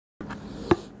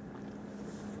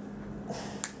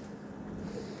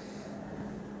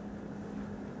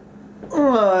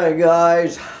Alright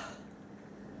guys,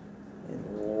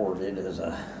 and Lord, it is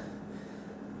a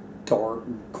dark,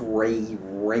 gray,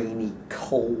 rainy,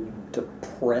 cold,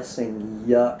 depressing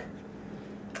yuck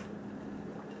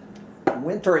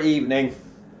winter evening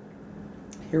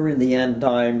here in the End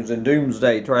Times and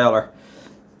Doomsday Trailer.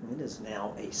 It is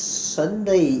now a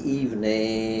Sunday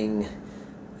evening,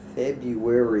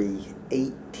 February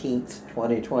 18th,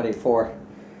 2024,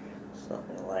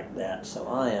 something like that. So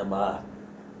I am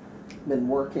been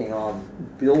working on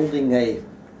building a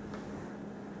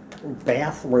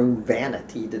bathroom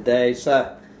vanity today,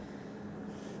 so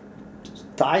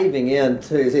just diving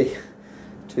into the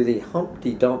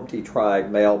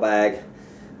Humptydumptytribe mailbag.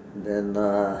 And then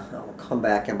I'll come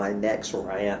back in my next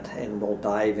rant and we'll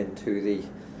dive into the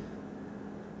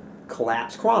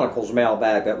Collapse Chronicles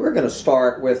mailbag. But we're going to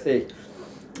start with the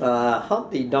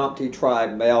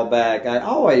Humptydumptytribe mailbag. I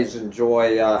always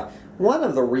enjoy one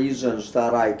of the reasons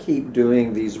that I keep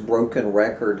doing these broken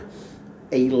record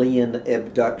alien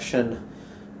abduction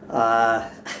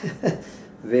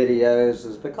videos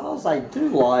is because I do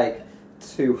like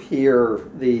to hear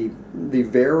the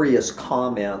various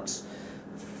comments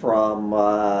from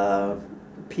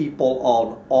people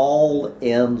on all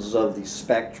ends of the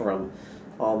spectrum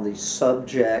on the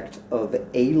subject of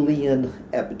alien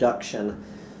abduction.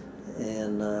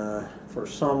 And for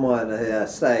someone,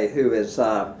 who is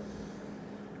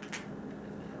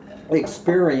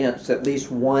experienced at least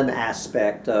one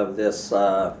aspect of this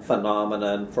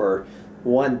phenomenon for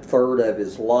 1/3 of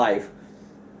his life,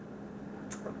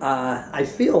 I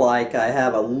feel like I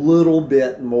have a little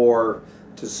bit more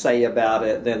to say about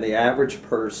it than the average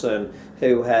person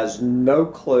who has no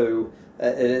clue,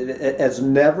 has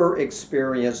never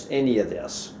experienced any of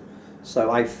this.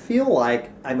 So I feel like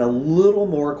I'm a little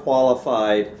more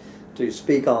qualified to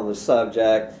speak on the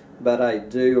subject. But I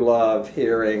do love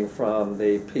hearing from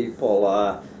the people,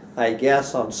 I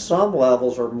guess on some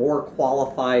levels are more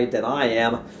qualified than I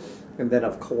am. And then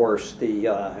of course the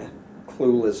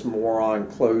clueless moron,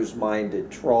 closed-minded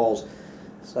trolls.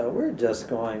 So we're just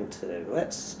going to,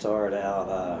 let's start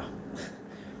out,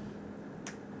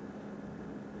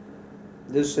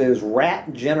 this is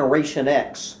Rat Generation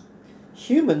X.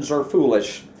 Humans are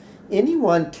foolish.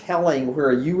 Anyone telling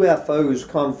where UFOs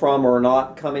come from or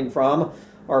not coming from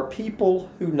are people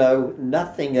who know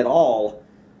nothing at all.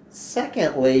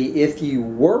 Secondly, if you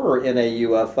were in a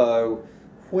UFO,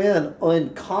 when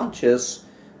unconscious,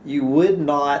 you would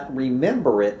not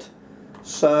remember it.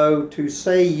 So to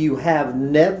say you have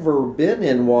never been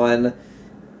in one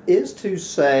is to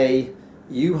say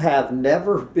you have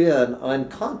never been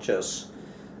unconscious.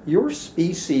 Your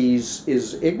species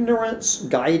is ignorance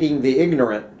guiding the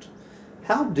ignorant.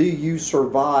 How do you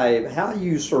survive? How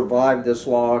you survive this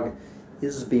long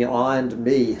is beyond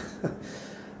me.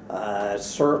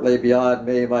 Certainly beyond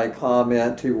me. My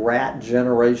comment to Rat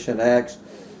Generation X.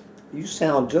 You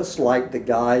sound just like the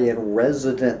guy in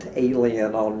Resident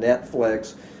Alien on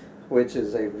Netflix, which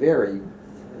is a very,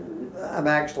 I'm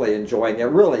actually enjoying it. It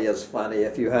really is funny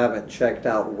if you haven't checked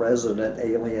out Resident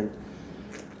Alien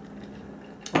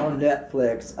on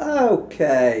Netflix.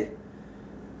 Okay.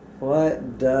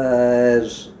 What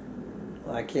does,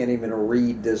 I can't even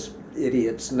read this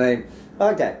idiot's name.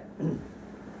 Okay.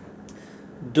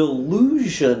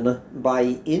 Delusion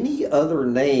by any other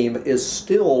name is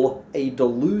still a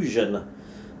delusion,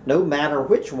 no matter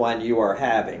which one you are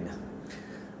having.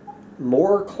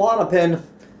 More Clonopin.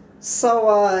 So,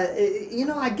 you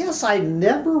know, I guess I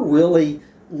never really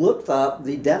looked up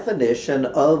the definition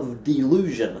of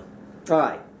delusion. All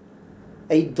right.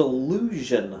 A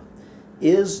delusion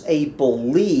is a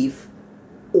belief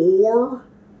or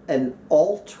an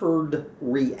altered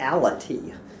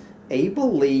reality. A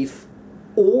belief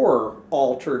or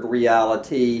altered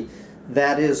reality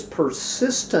that is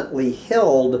persistently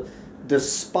held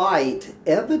despite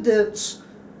evidence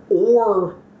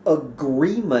or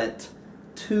agreement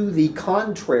to the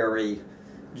contrary,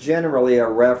 generally a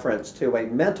reference to a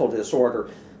mental disorder.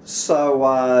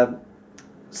 So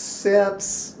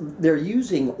since they're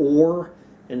using or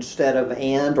instead of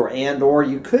and or,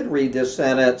 you could read this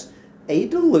sentence: a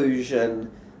delusion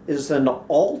is an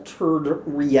altered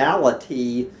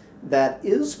reality that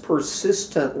is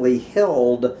persistently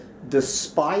held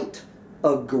despite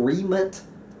agreement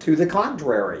to the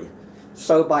contrary.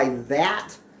 So by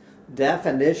that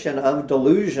definition of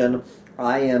delusion,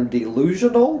 I am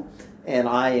delusional, and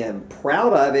I am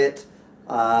proud of it,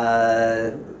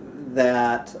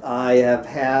 that I have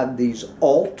had these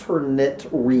alternate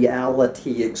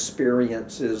reality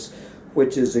experiences,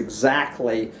 which is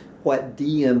exactly what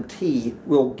DMT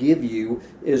will give you,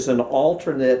 is an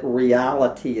alternate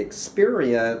reality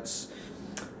experience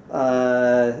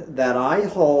that I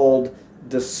hold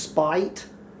despite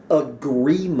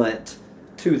agreement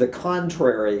to the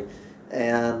contrary.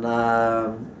 And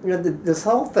you know, this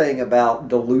whole thing about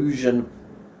delusion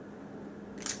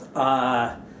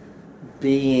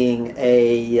being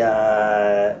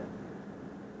a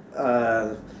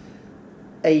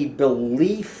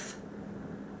belief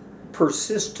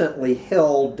persistently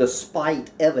held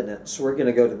despite evidence. We're going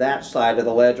to go to that side of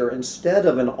the ledger instead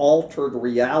of an altered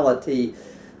reality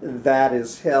that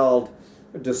is held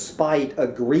despite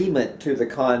agreement to the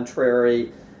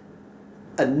contrary.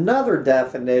 Another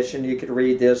definition you could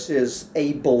read this is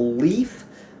a belief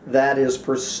that is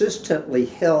persistently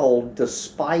held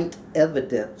despite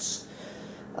evidence.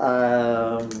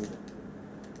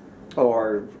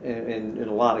 Or in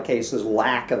a lot of cases,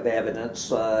 lack of evidence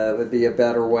would be a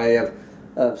better way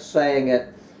of saying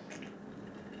it.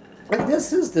 And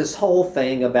this is this whole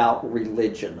thing about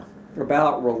religion.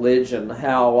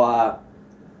 How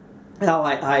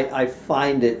I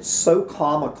find it so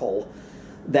comical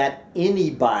that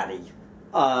anybody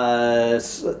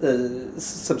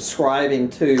subscribing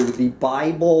to the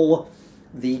Bible,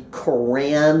 the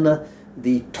Quran,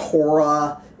 the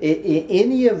Torah,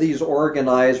 any of these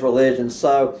organized religions.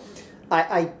 So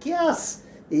I guess,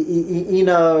 you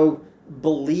know,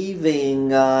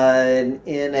 believing in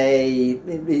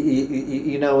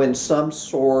some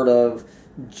sort of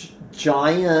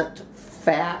giant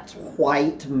fat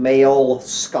white male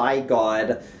sky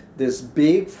god, this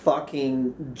big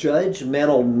fucking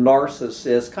judgmental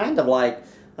narcissist, kind of like,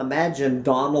 imagine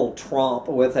Donald Trump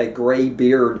with a gray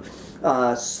beard,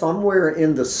 somewhere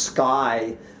in the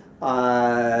sky,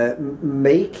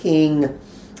 making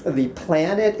the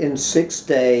planet in 6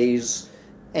 days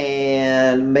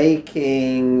and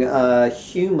making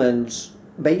humans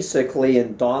basically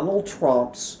in Donald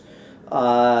Trump's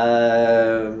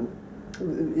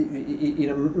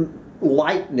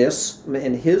likeness,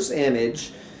 in his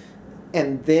image,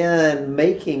 and then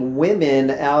making women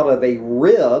out of a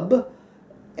rib,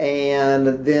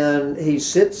 and then he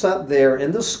sits up there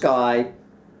in the sky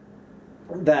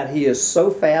that he is so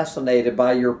fascinated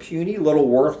by your puny little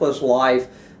worthless life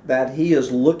that he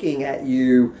is looking at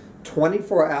you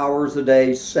 24 hours a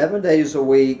day, 7 days a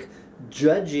week,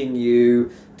 judging you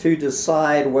to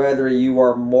decide whether you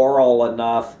are moral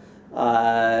enough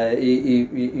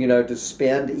you know, to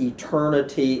spend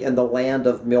eternity in the land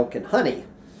of milk and honey.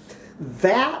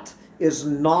 That is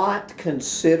not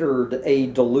considered a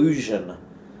delusion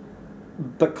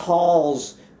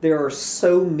because there are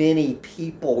so many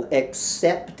people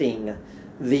accepting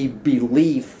the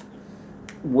belief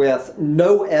with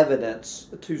no evidence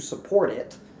to support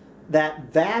it,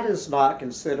 that is not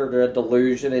considered a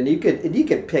delusion. And you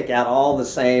could pick out all the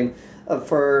same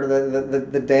for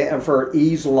for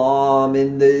Islam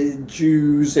and the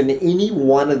Jews and any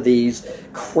one of these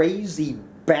crazy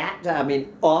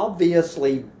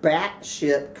obviously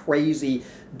batshit crazy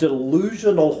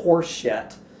delusional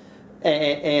horseshit,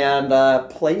 and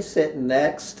place it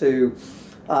next to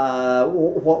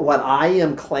what I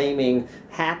am claiming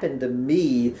happened to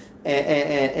me,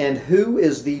 and who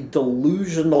is the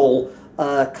delusional,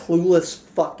 clueless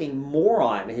fucking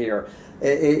moron here.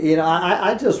 You know,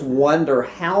 I just wonder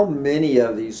how many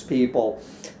of these people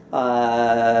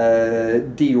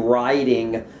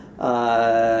deriding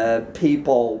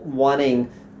people wanting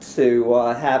to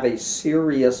have a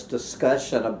serious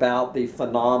discussion about the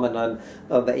phenomenon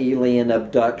of alien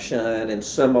abduction and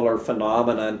similar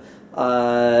phenomenon.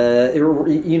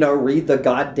 You know, read the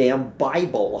goddamn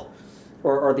Bible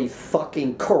or the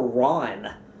fucking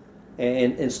Quran,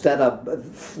 and instead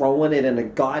of throwing it in a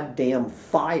goddamn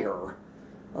fire,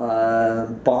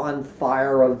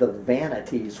 bonfire of the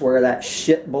vanities, where that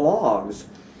shit belongs.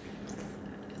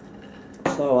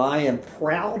 So I am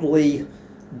proudly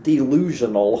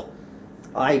delusional.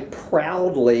 I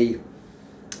proudly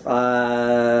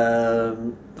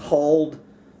hold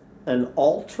an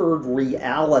altered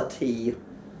reality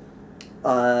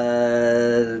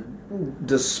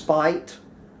despite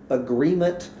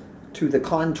agreement to the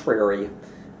contrary.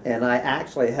 And I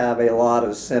actually have a lot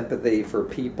of sympathy for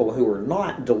people who are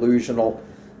not delusional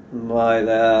by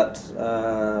that.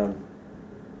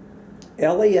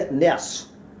 Elliot Ness.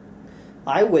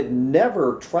 I would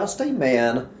never trust a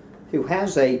man who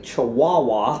has a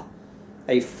chihuahua,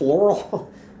 a floral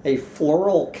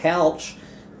couch,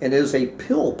 and is a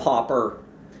pill popper.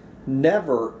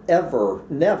 Never, ever,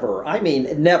 never. I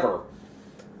mean, never.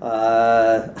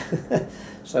 So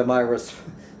my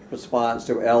response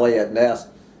to Elliot Ness: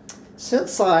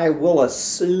 since I will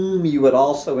assume you would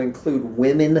also include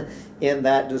women in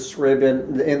that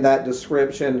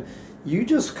description, you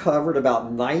just covered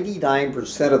about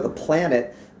 99% of the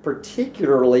planet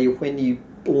particularly when you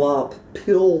lump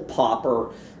pill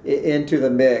popper into the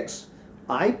mix.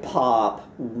 I pop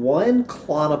 1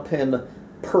 Klonopin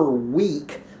per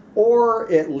week,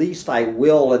 or at least I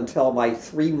will until my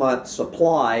 3-month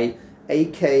supply,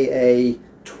 aka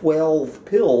 12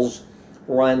 pills,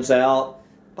 runs out.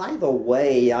 By the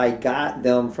way, I got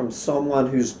them from someone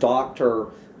whose doctor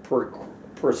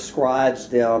prescribes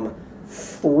them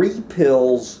 3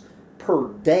 pills per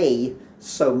day,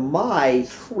 so my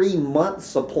 3-month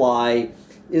supply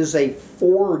is a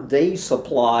 4-day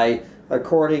supply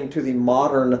according to the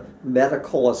modern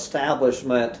medical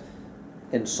establishment.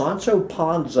 And Sancho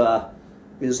Panza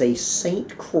is a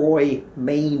St. Croix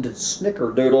maned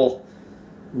snickerdoodle,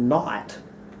 not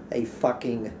a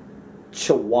fucking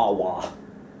Chihuahua.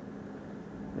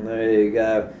 There you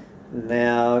go.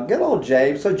 Now, good old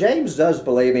James. So James does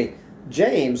believe me.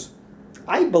 James,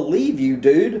 I believe you,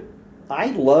 dude.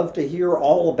 I'd love to hear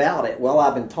all about it. Well,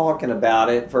 I've been talking about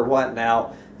it for what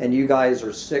now? And you guys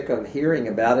are sick of hearing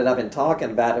about it. I've been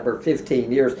talking about it for 15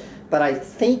 years. But I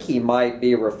think he might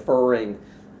be referring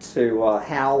to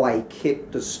how I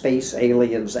kicked the space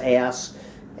alien's ass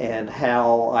and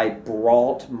how I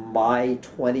brought my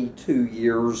 22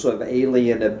 years of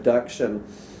alien abduction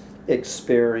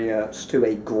experience to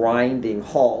a grinding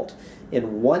halt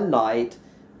in one night.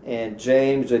 And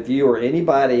James, if you or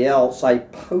anybody else, I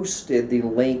posted the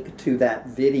link to that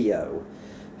video,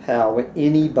 how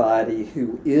anybody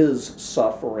who is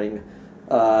suffering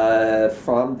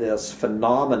from this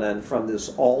phenomenon, from this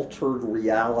altered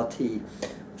reality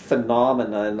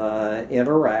phenomenon,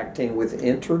 interacting with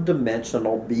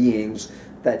interdimensional beings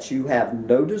that you have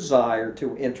no desire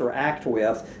to interact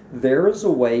with, there is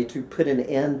a way to put an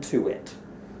end to it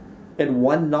in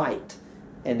one night.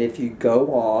 And if you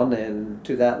go on and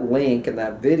to that link in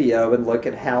that video and look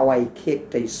at how I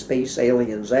kicked a space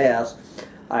alien's ass,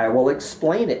 I will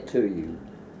explain it to you.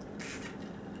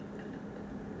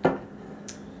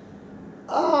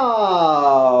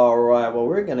 All right, well,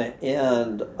 we're going to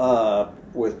end up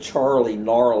with Charlie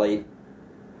Gnarly.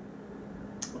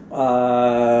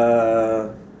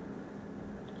 But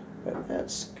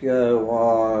let's go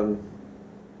on.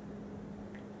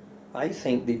 I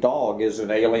think the dog is an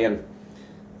alien.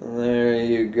 There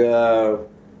you go.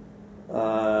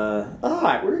 All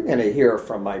right, we're going to hear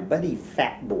from my buddy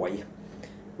Fat Boy.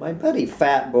 My buddy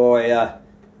Fat Boy,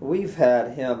 we've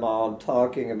had him on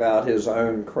talking about his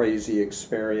own crazy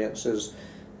experiences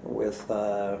with,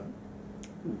 I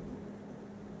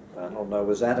don't know,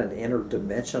 was that an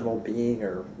interdimensional being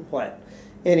or what?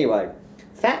 Anyway,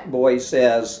 Fat Boy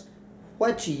says,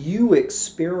 what you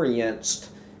experienced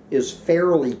is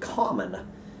fairly common.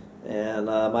 And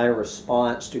my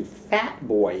response to Fat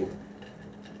Boy,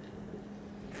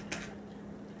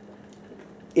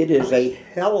 it is a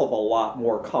hell of a lot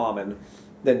more common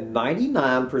than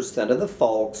 99% of the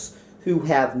folks who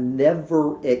have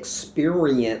never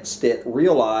experienced it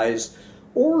realize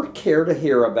or care to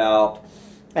hear about,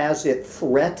 as it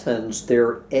threatens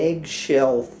their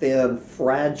eggshell-thin,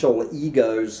 fragile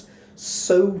egos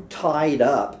so tied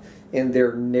up in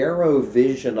their narrow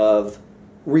vision of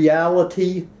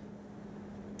reality.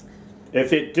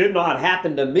 If it did not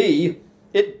happen to me,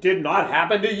 it did not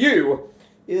happen to you,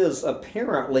 is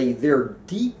apparently their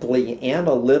deeply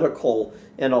analytical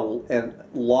and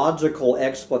logical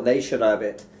explanation of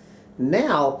it.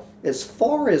 Now, as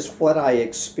far as what I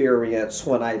experienced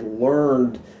when I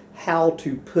learned how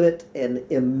to put an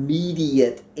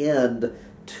immediate end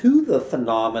to the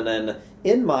phenomenon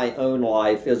in my own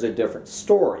life is a different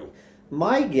story.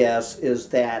 My guess is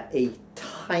that a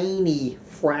tiny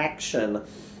fraction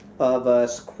of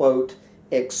us, quote,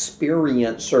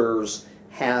 experiencers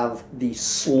have the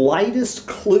slightest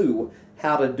clue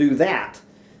how to do that.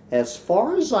 As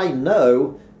far as I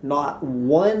know, not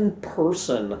one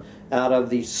person out of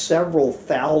the several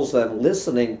thousand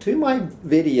listening to my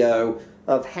video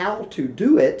of how to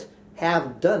do it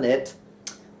have done it,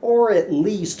 or at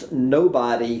least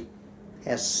nobody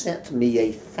has sent me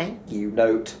a thank you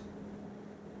note.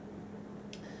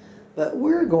 But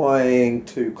we're going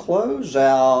to close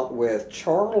out with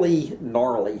Charlie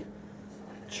Gnarly.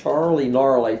 Charlie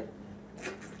Gnarly.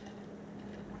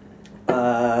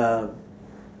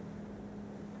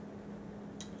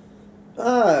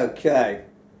 Okay.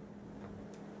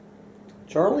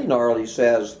 Charlie Gnarly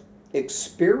says,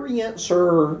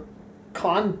 experiencer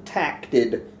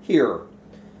contacted here.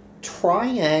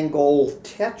 Triangle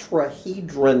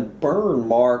tetrahedron burn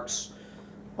marks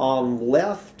on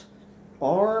left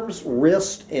arms,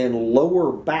 wrist, and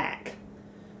lower back.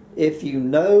 If you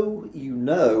know, you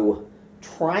know.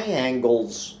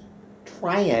 Triangles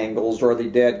are the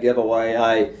dead giveaway.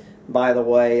 I By the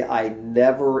way, I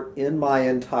never in my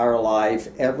entire life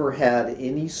ever had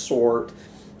any sort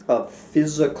of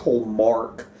physical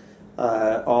mark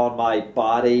on my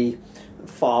body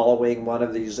following one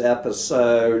of these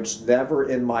episodes. Never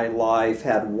in my life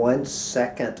had 1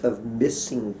 second of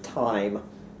missing time.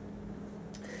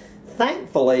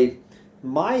 Thankfully,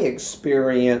 my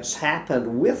experience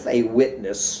happened with a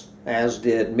witness, as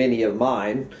did many of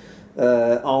mine,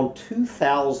 on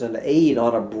 2008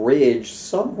 on a bridge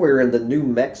somewhere in the New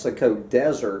Mexico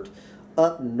desert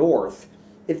up north.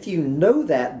 If you know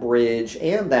that bridge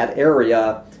and that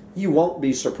area, you won't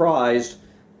be surprised.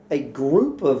 A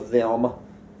group of them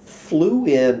flew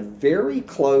in very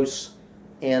close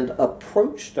and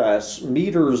approached us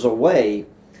meters away.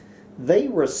 They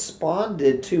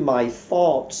responded to my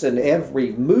thoughts in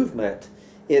every movement.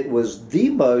 It was the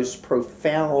most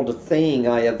profound thing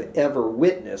I have ever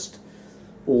witnessed.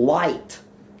 Light,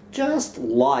 just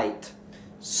light,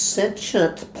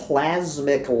 sentient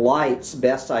plasmic lights,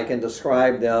 best I can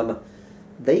describe them.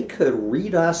 They could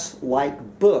read us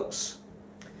like books.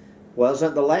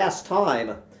 Wasn't the last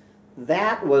time.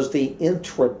 That was the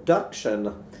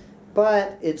introduction.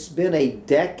 But it's been a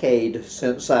decade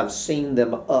since I've seen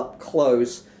them up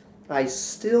close. I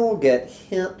still get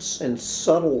hints and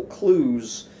subtle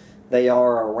clues they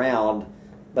are around,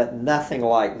 but nothing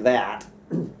like that.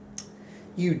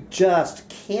 You just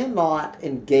cannot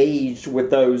engage with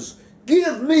those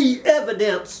 "give me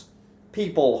evidence"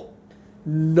 people.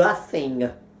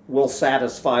 Nothing will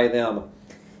satisfy them.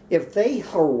 If they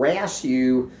harass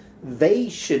you, they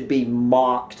should be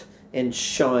mocked and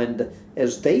shunned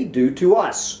as they do to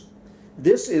us.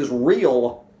 This is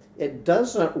real. It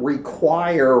doesn't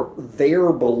require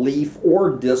their belief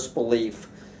or disbelief.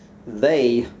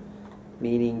 They,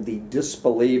 meaning the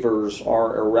disbelievers,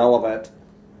 are irrelevant.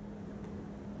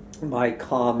 My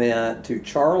comment to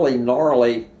Charlie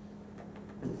Gnarly.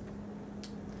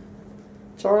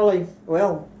 Charlie,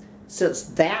 well, since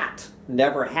that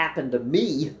never happened to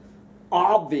me,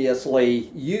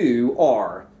 obviously you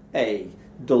are a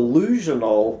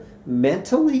delusional,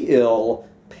 mentally ill,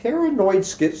 paranoid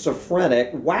schizophrenic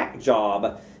whack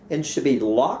job and should be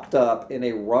locked up in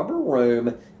a rubber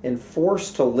room and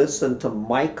forced to listen to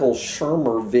Michael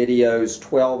Shermer videos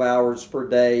 12 hours per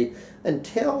day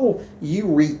until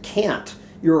you recant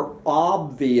your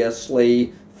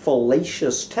obviously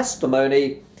fallacious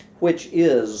testimony, which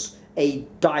is a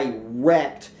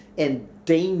direct and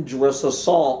dangerous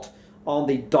assault on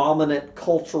the dominant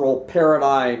cultural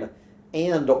paradigm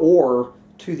and or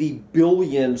to the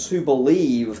billions who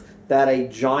believe that a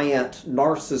giant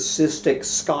narcissistic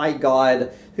sky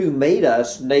god who made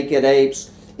us naked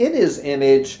apes in his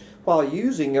image while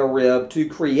using a rib to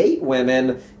create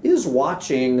women is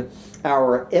watching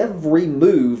our every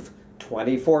move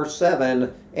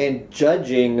 24/7 and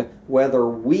judging whether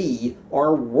we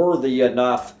are worthy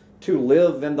enough to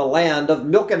live in the land of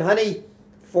milk and honey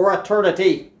for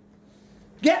eternity.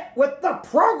 Get with the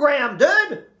program,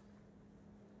 dude!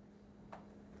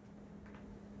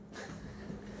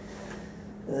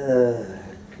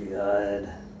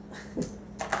 God.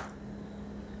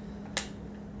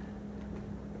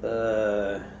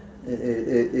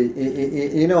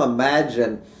 You know,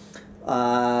 imagine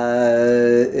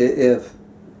if,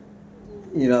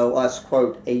 you know, us,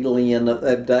 quote, alien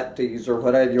abductees or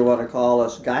whatever you want to call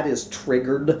us, got as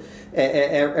triggered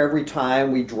every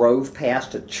time we drove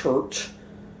past a church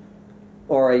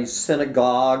or a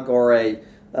synagogue or a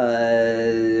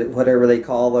whatever they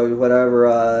call those, whatever,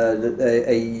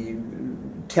 a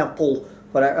temple,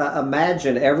 whatever.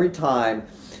 Imagine every time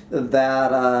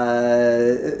that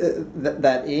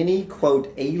that any,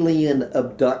 quote, alien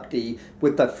abductee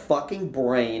with a fucking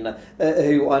brain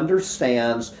who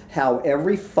understands how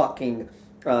every fucking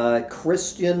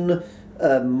Christian,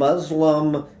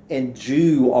 Muslim, and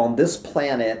Jew on this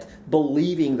planet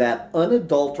believing that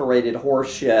unadulterated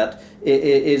horseshit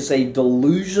is a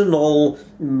delusional,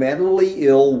 mentally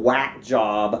ill whack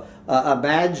job.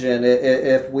 Imagine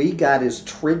if we got as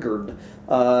triggered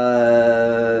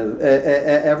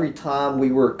every time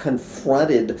we were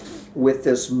confronted with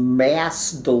this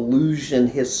mass delusion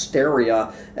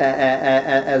hysteria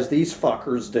as these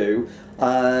fuckers do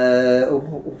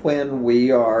when we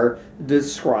are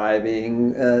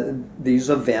describing these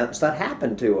events that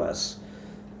happen to us.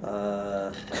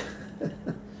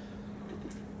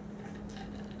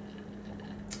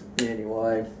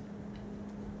 Anyway,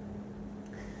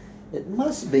 it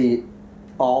must be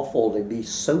awful to be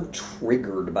so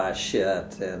triggered by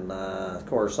shit, and of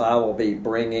course I will be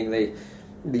bringing the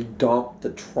Dump the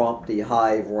Trumpty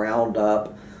Hive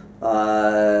Roundup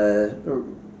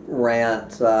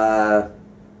rant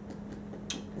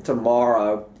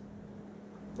tomorrow.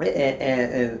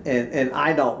 and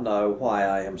I don't know why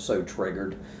I am so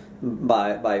triggered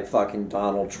by fucking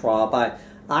Donald Trump.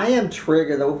 I am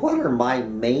triggered. What are my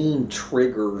main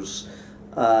triggers?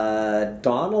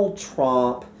 Donald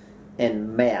Trump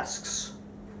and masks.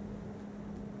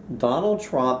 Donald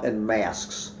Trump and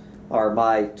masks are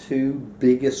my two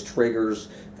biggest triggers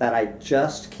that I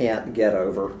just can't get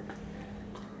over.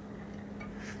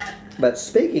 But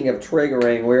speaking of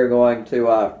triggering, we're going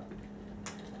to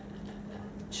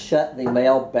shut the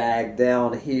mailbag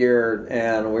down here,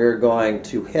 and we're going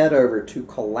to head over to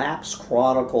Collapse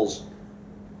Chronicles.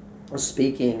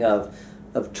 Speaking of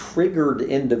triggered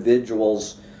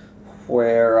individuals,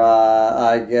 where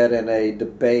I get in a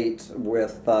debate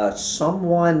with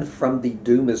someone from the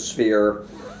Doomosphere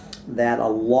that a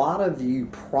lot of you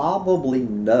probably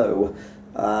know.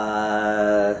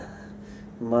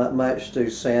 Much to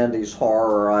Sandy's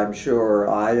horror, I'm sure,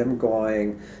 I am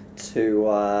going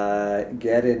to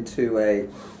get into a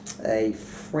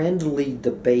friendly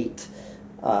debate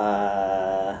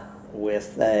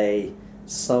with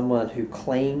someone who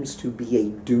claims to be a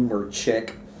doomer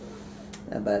chick.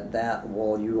 But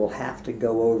you will have to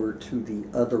go over to the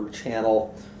other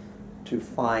channel to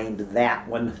find that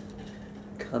one.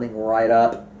 Coming right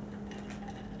up.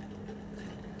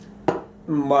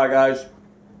 Bye, guys.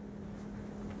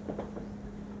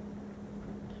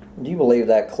 Do you believe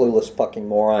that clueless fucking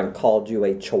moron called you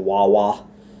a chihuahua?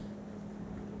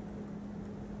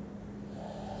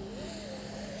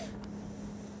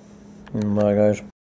 Bye, guys.